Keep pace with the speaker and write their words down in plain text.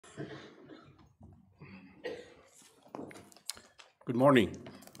Good morning.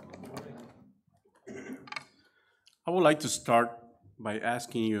 I would like to start by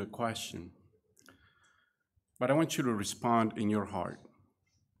asking you a question, but I want you to respond in your heart.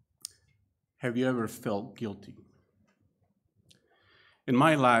 Have you ever felt guilty? In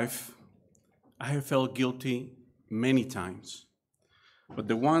my life, I have felt guilty many times, but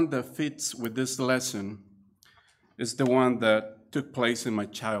the one that fits with this lesson is the one that took place in my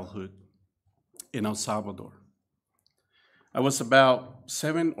childhood in El Salvador. I was about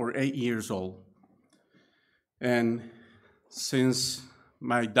 7 or 8 years old, and since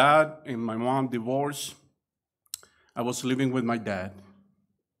my dad and my mom divorced, I was living with my dad.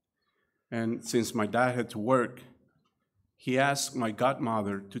 And since my dad had to work, he asked my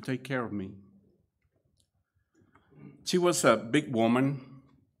godmother to take care of me. She was a big woman,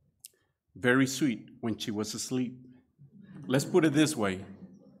 very sweet when she was asleep. Let's put it this way,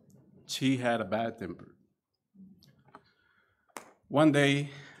 she had a bad temper. One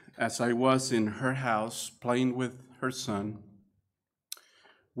day, as I was in her house playing with her son,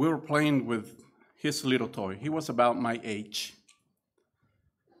 we were playing with his little toy. He was about my age.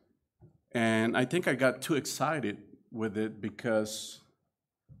 And I think I got too excited with it because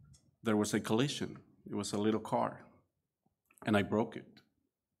there was a collision. It was a little car, and I broke it.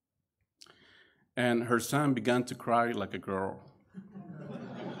 And her son began to cry like a girl.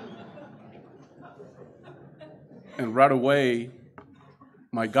 And right away,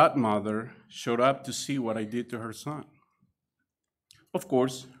 my godmother showed up to see what I did to her son. Of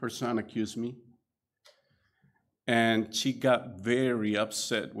course, her son accused me, and she got very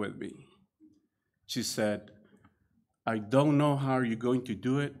upset with me. She said, I don't know how you're going to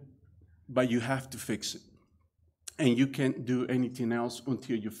do it, but you have to fix it. And you can't do anything else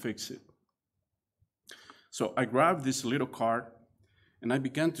until you fix it. So I grabbed this little cart, and I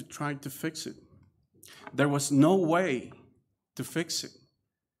began to try to fix it. There was no way to fix it.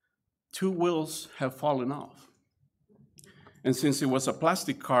 2 wheels have fallen off. And since it was a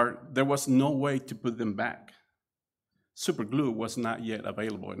plastic cart, there was no way to put them back. Super glue was not yet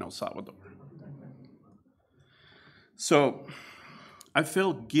available in El Salvador. So I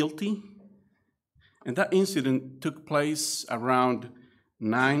felt guilty, and that incident took place around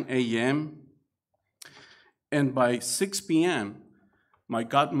 9 a.m. And by 6 p.m., my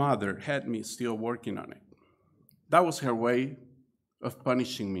godmother had me still working on it. That was her way of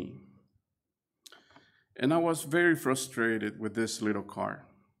punishing me. And I was very frustrated with this little car.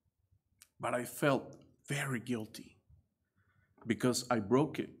 But I felt very guilty because I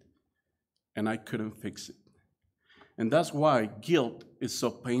broke it and I couldn't fix it. And that's why guilt is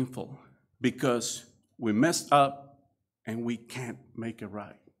so painful, because we messed up and we can't make it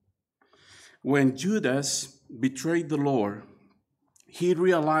right. When Judas betrayed the Lord, he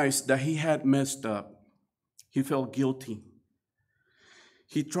realized that he had messed up. He felt guilty.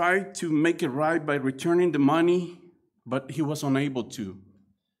 He tried to make it right by returning the money, but he was unable to.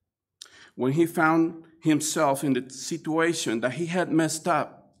 When he found himself in the situation that he had messed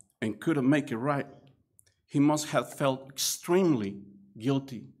up and couldn't make it right, he must have felt extremely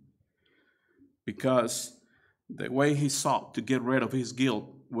guilty, because the way he sought to get rid of his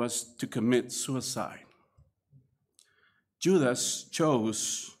guilt was to commit suicide. Judas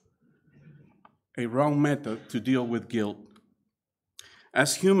chose a wrong method to deal with guilt.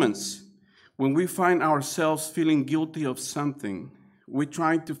 As humans, when we find ourselves feeling guilty of something, we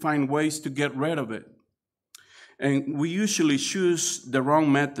try to find ways to get rid of it. And we usually choose the wrong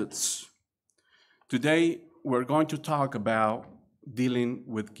methods. Today, we're going to talk about dealing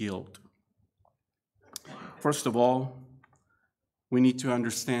with guilt. First of all, we need to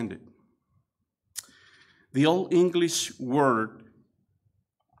understand it. The Old English word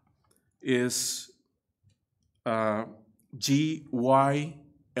is G-Y-L-T,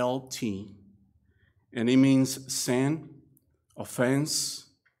 and it means sin, offense,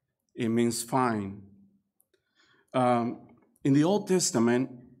 it means fine. In the Old Testament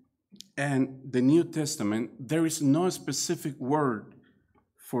and the New Testament, there is no specific word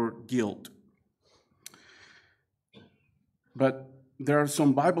for guilt. But there are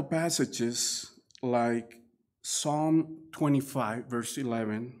some Bible passages like Psalm 25, verse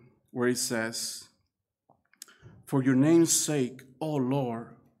 11, where it says, For your name's sake, O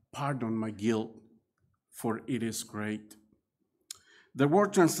Lord, pardon my guilt, for it is great. The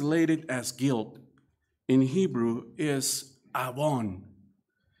word translated as guilt in Hebrew is avon,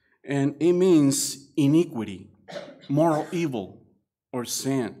 and it means iniquity, moral evil, or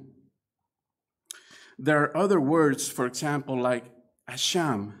sin. There are other words, for example, like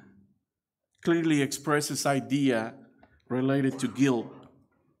asham, clearly expresses idea related to guilt.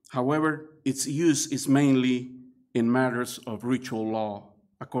 However, its use is mainly in matters of ritual law,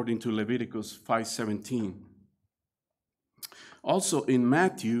 according to Leviticus 5:17. Also in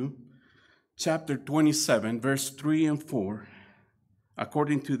Matthew chapter 27, verse 3 and 4,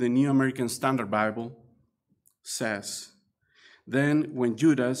 according to the New American Standard Bible, says, "Then when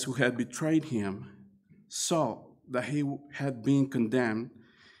Judas, who had betrayed him, saw that he had been condemned,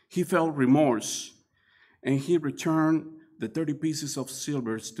 he felt remorse, and he returned the 30 pieces of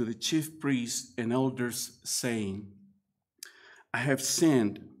silver to the chief priests and elders, saying, 'I have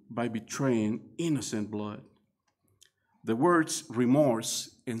sinned by betraying innocent blood.'" The words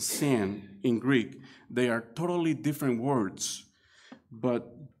remorse and sin in Greek, they are totally different words,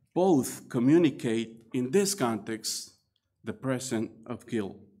 but both communicate in this context the presence of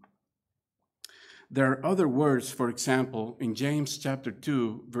guilt. There are other words, for example, in James chapter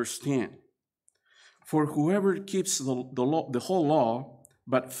 2, verse 10. "For whoever keeps the whole law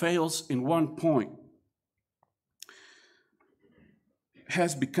but fails in one point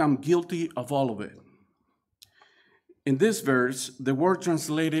has become guilty of all of it." In this verse, the word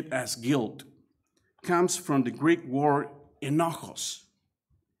translated as guilt comes from the Greek word enojos.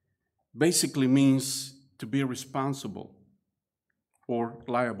 Basically means to be responsible or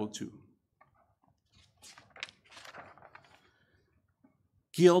liable to.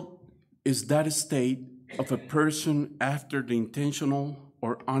 Guilt is that state of a person after the intentional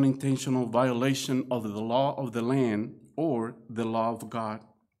or unintentional violation of the law of the land or the law of God.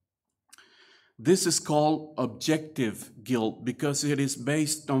 This is called objective guilt because it is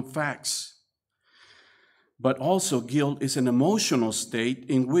based on facts. But also guilt is an emotional state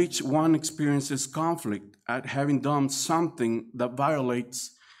in which one experiences conflict at having done something that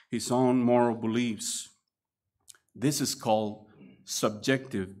violates his own moral beliefs. This is called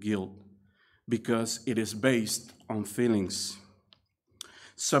subjective guilt because it is based on feelings.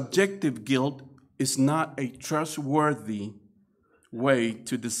 Subjective guilt is not a trustworthy way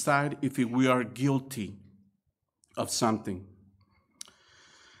to decide if we are guilty of something.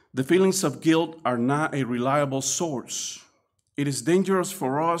 The feelings of guilt are not a reliable source. It is dangerous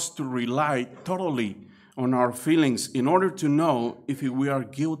for us to rely totally on our feelings in order to know if we are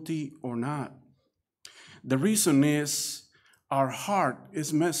guilty or not. The reason is our heart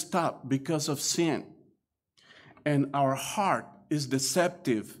is messed up because of sin, and our heart is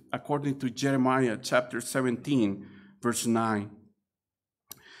deceptive, according to Jeremiah chapter 17, verse 9.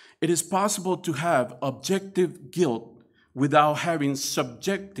 It is possible to have objective guilt without having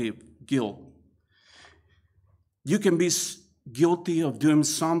subjective guilt. You can be guilty of doing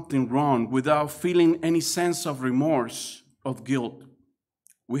something wrong without feeling any sense of remorse, of guilt.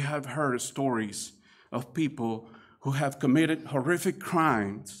 We have heard stories of people who have committed horrific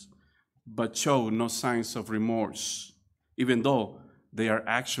crimes but show no signs of remorse, even though they are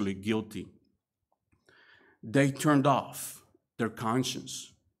actually guilty. They turned off their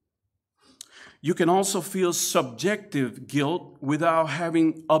conscience. You can also feel subjective guilt without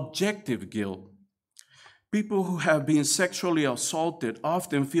having objective guilt. People who have been sexually assaulted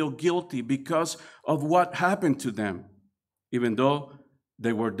often feel guilty because of what happened to them, even though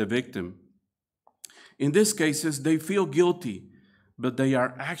they were the victim. In these cases, they feel guilty, but they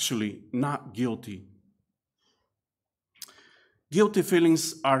are actually not guilty. Guilty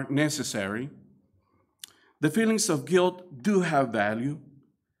feelings are necessary. The feelings of guilt do have value.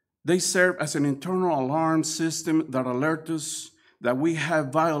 They serve as an internal alarm system that alerts us that we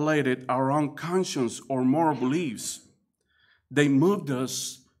have violated our own conscience or moral beliefs. They moved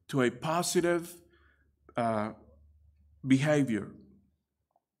us to a positive behavior.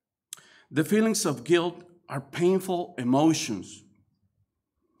 The feelings of guilt are painful emotions.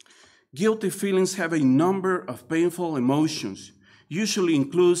 Guilty feelings have a number of painful emotions, usually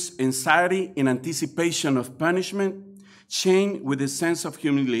includes anxiety in anticipation of punishment, shame with a sense of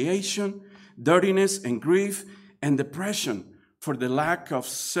humiliation, dirtiness and grief, and depression for the lack of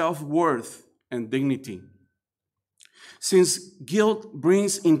self-worth and dignity. Since guilt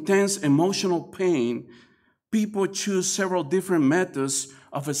brings intense emotional pain, people choose several different methods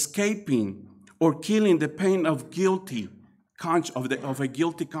of escaping or killing the pain of a guilty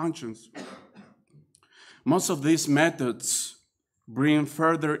conscience. Most of these methods bring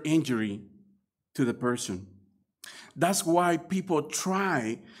further injury to the person. That's why people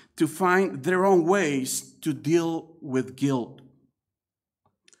try to find their own ways to deal with guilt.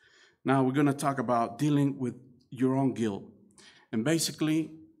 Now we're going to talk about dealing with your own guilt. And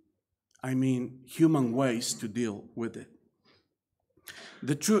basically, I mean human ways to deal with it.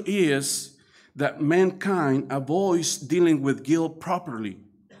 The truth is that mankind avoids dealing with guilt properly.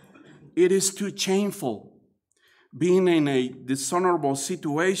 It is too shameful. Being in a dishonorable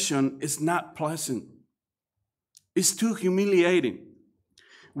situation is not pleasant. It's too humiliating.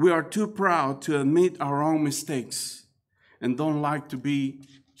 We are too proud to admit our own mistakes and don't like to be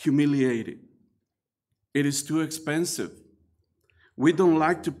humiliated. It is too expensive. We don't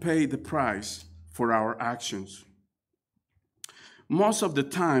like to pay the price for our actions. Most of the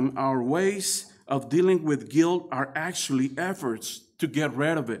time, our ways of dealing with guilt are actually efforts to get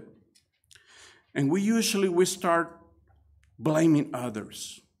rid of it. And we start blaming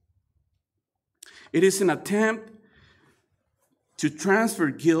others. It is an attempt to transfer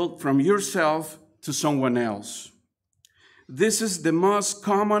guilt from yourself to someone else. This is the most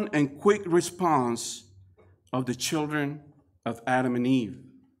common and quick response of the children of Adam and Eve.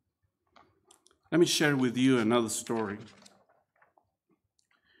 Let me share with you another story.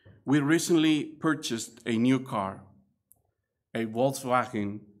 We recently purchased a new car, a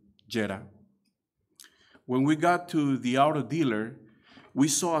Volkswagen Jetta. When we got to the auto dealer, we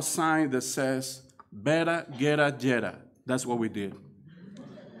saw a sign that says, "Better get a Jetta." That's what we did.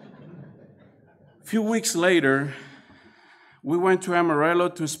 A few weeks later, we went to Amarillo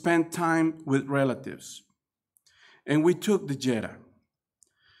to spend time with relatives, and we took the Jetta.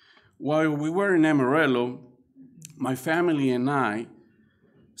 While we were in Amarillo, my family and I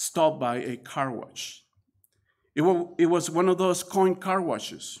stopped by a car wash. It was one of those coin car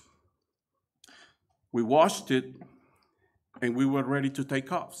washes. We washed it, and we were ready to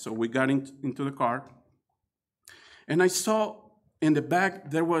take off. So we got into the car, and I saw in the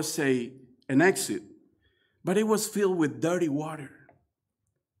back there was an exit, but it was filled with dirty water.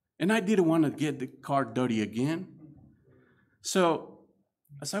 And I didn't want to get the car dirty again. So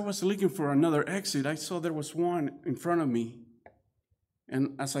as I was looking for another exit, I saw there was one in front of me.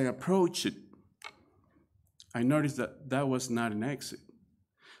 And as I approached it, I noticed that that was not an exit.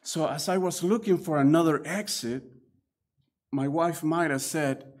 So as I was looking for another exit, my wife might have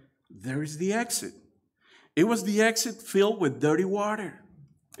said, "There is the exit." It was the exit filled with dirty water.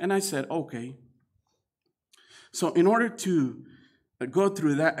 And I said, "Okay." So in order to go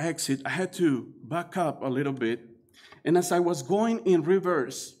through that exit, I had to back up a little bit. And as I was going in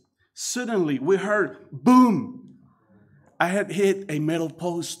reverse, suddenly we heard boom. I had hit a metal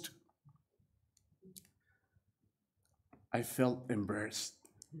post. I felt embarrassed.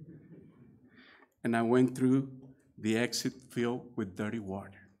 And I went through the exit filled with dirty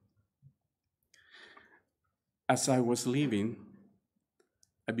water. As I was leaving,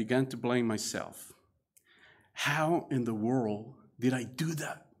 I began to blame myself. How in the world did I do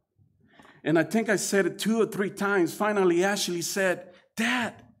that? And I think I said it 2 or 3 times. Finally, Ashley said,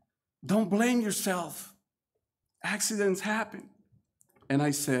 "Dad, don't blame yourself. Accidents happen." And I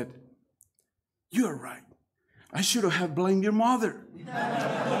said, "You're right. I should have blamed your mother."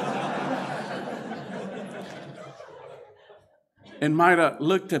 And Myra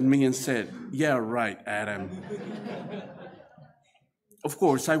looked at me and said, "Yeah, right, Adam." Of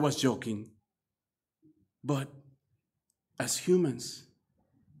course, I was joking. But as humans,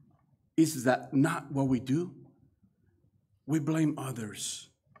 is that not what we do? We blame others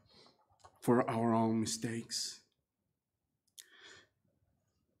for our own mistakes.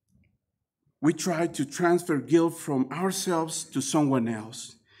 We try to transfer guilt from ourselves to someone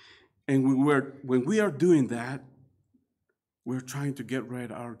else. And when we are doing that, we're trying to get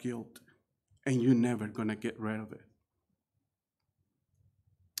rid of our guilt. And you're never going to get rid of it.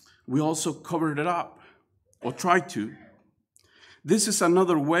 We also covered it up, or try to. This is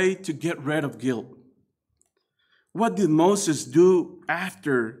another way to get rid of guilt. What did Moses do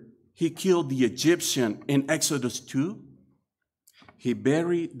after he killed the Egyptian in Exodus 2? He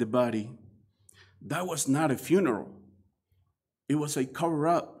buried the body. That was not a funeral. It was a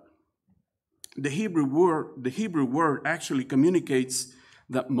cover-up. The Hebrew word actually communicates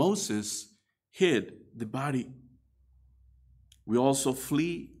that Moses hid the body. We also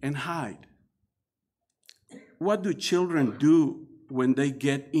flee and hide. What do children do when they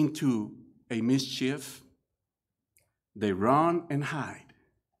get into a mischief? They run and hide.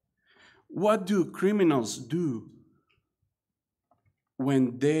 What do criminals do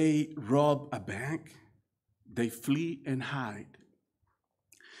when they rob a bank? They flee and hide.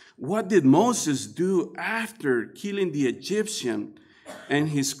 What did Moses do after killing the Egyptian and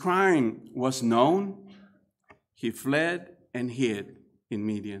his crime was known? He fled and hid in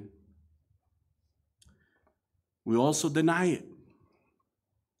Midian. We also deny it.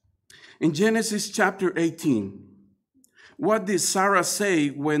 In Genesis chapter 18, what did Sarah say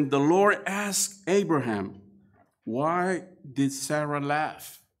when the Lord asked Abraham, "Why did Sarah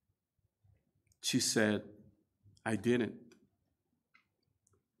laugh?" She said, "I didn't."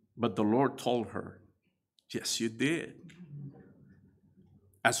 But the Lord told her, "Yes, you did."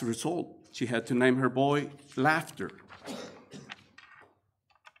 As a result, she had to name her boy Laughter,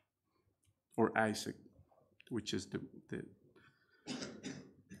 or Isaac, which is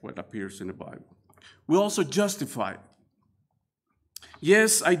what appears in the Bible. We also justify.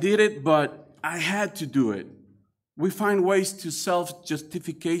 Yes, I did it, but I had to do it. We find ways to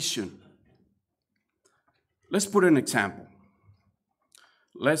self-justification. Let's put an example.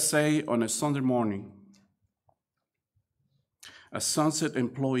 Let's say on a Sunday morning, a Sunset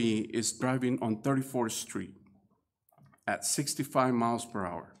employee is driving on 34th Street at 65 miles per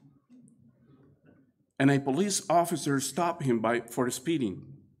hour. And a police officer stopped him for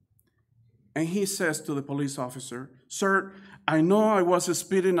speeding. And he says to the police officer, "Sir, I know I was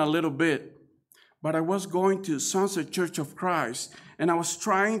speeding a little bit, but I was going to Sunset Church of Christ, and I was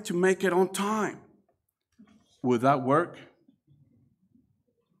trying to make it on time." Would that work?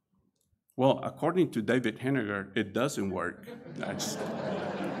 Well, according to David Henniger, it doesn't work.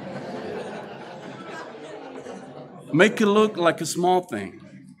 Make it look like a small thing.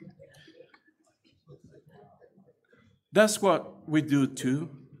 That's what we do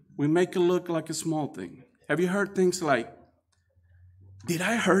too. We make it look like a small thing. Have you heard things like, "Did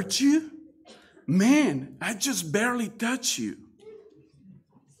I hurt you? Man, I just barely touched you."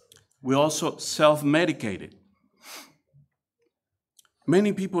 We also self-medicate it.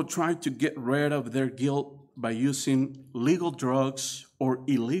 Many people try to get rid of their guilt by using legal drugs or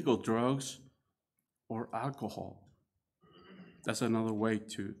illegal drugs or alcohol. That's another way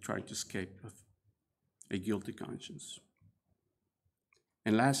to try to escape a guilty conscience.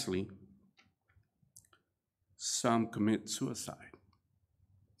 And lastly, some commit suicide,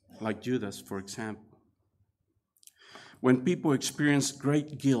 like Judas, for example. When people experience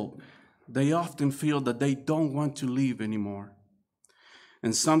great guilt, they often feel that they don't want to live anymore.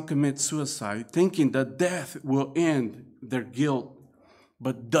 And some commit suicide thinking that death will end their guilt,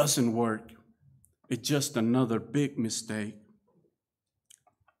 but doesn't work. It's just another big mistake.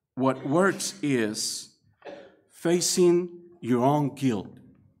 What works is facing your own guilt.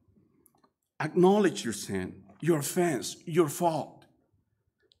 Acknowledge your sin, your offense, your fault.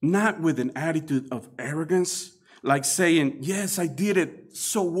 Not with an attitude of arrogance, like saying, "Yes, I did it,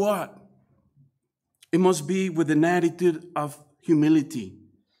 so what?" It must be with an attitude of humility,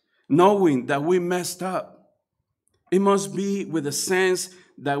 knowing that we messed up. It must be with a sense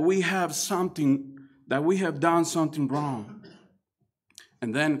that we have done something wrong,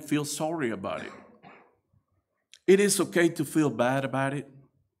 and then feel sorry about it. It is okay to feel bad about it,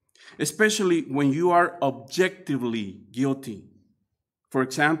 especially when you are objectively guilty. For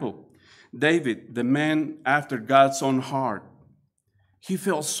example, David, the man after God's own heart, he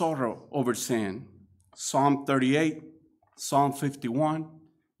felt sorrow over sin. Psalm 38, Psalm 51,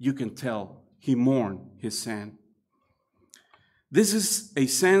 you can tell he mourned his sin. This is a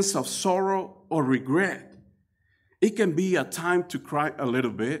sense of sorrow or regret. It can be a time to cry a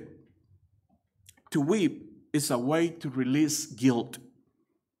little bit. To weep is a way to release guilt.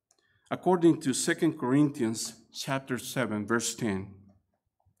 According to 2 Corinthians chapter 7, verse 10,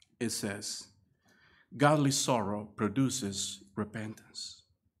 it says, "Godly sorrow produces repentance."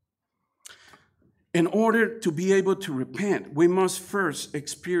 In order to be able to repent, we must first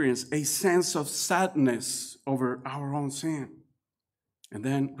experience a sense of sadness over our own sin, and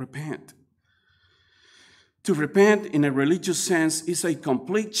then repent. To repent in a religious sense is a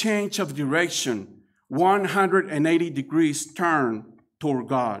complete change of direction, 180 degrees turn toward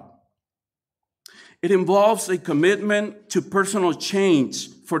God. It involves a commitment to personal change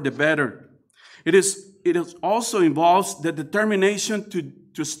for the better. It also involves the determination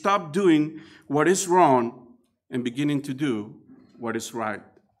to stop doing what is wrong and beginning to do what is right.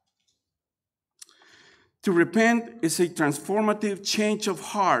 To repent is a transformative change of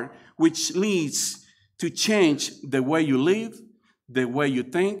heart which leads to change the way you live, the way you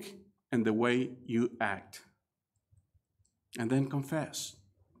think, and the way you act. And then confess.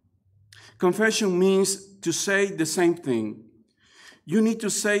 Confession means to say the same thing. You need to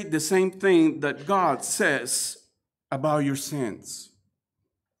say the same thing that God says about your sins.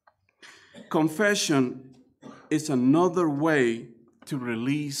 Confession is another way to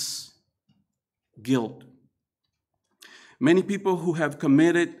release guilt. Many people who have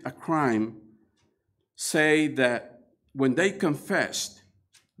committed a crime say that when they confessed,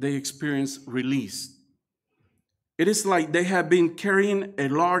 they experience release. It is like they have been carrying a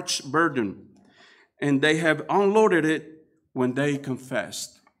large burden, and they have unloaded it when they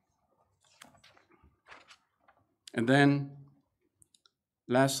confessed. And then,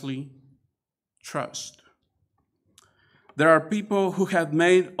 lastly, trust. There are people who have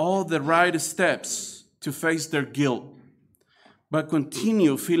made all the right steps to face their guilt, but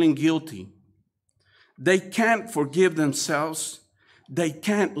continue feeling guilty. They can't forgive themselves. They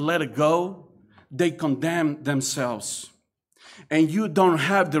can't let it go. They condemn themselves. And you don't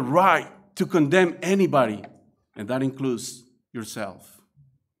have the right to condemn anybody, and that includes yourself.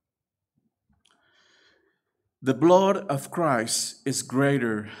 The blood of Christ is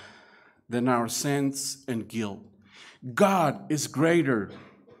greater than our sins and guilt. God is greater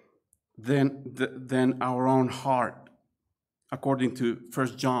than our own heart, according to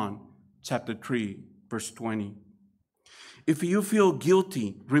 1 John chapter 3, verse 20. If you feel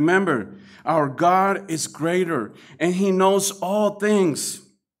guilty, remember, our God is greater, and He knows all things.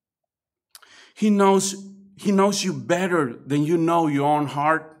 He knows you better than you know your own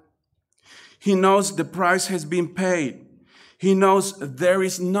heart. He knows the price has been paid. He knows there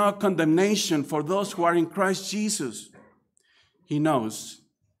is no condemnation for those who are in Christ Jesus. He knows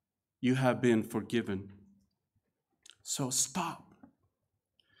you have been forgiven. So stop.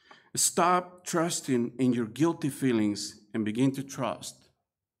 Stop trusting in your guilty feelings and begin to trust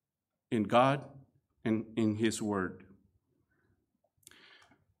in God and in His Word.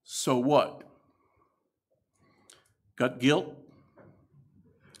 So what? Got guilt?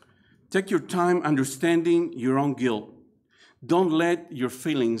 Take your time understanding your own guilt. Don't let your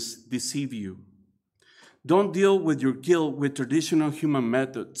feelings deceive you. Don't deal with your guilt with traditional human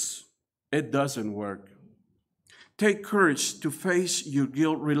methods. It doesn't work. Take courage to face your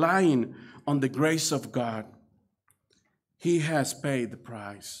guilt relying on the grace of God. He has paid the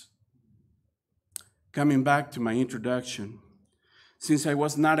price. Coming back to my introduction, since I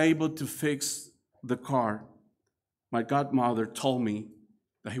was not able to fix the car, my godmother told me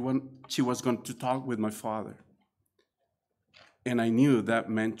that she was going to talk with my father. And I knew that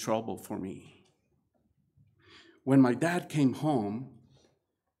meant trouble for me. When my dad came home,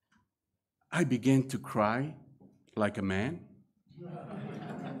 I began to cry like a man.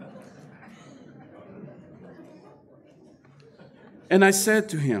 And I said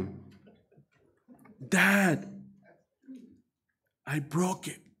to him, "Dad, I broke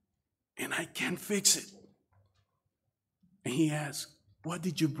it and I can't fix it." And he asked, "What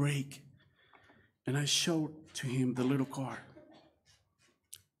did you break?" And I showed to him the little car.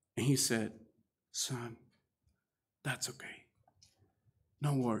 And he said, "Son, that's okay.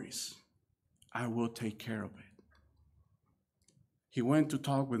 No worries. I will take care of it." He went to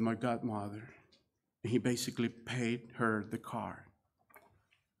talk with my godmother, and he basically paid her the car.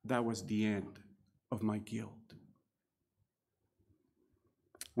 That was the end of my guilt.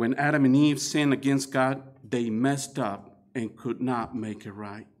 When Adam and Eve sinned against God, they messed up and could not make it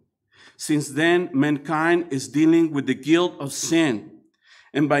right. Since then, mankind is dealing with the guilt of sin,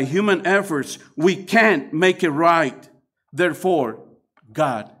 and by human efforts, we can't make it right. Therefore,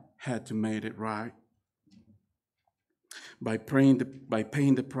 God had to make it right by paying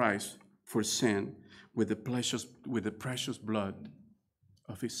the price for sin with the precious blood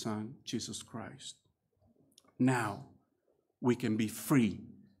of His Son, Jesus Christ. Now, we can be free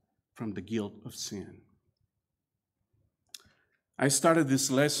from the guilt of sin. I started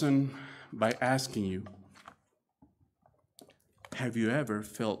this lesson by asking you, have you ever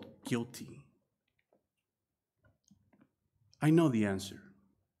felt guilty? I know the answer.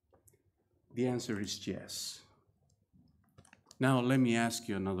 The answer is yes. Now let me ask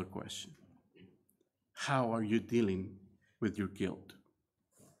you another question. How are you dealing with your guilt?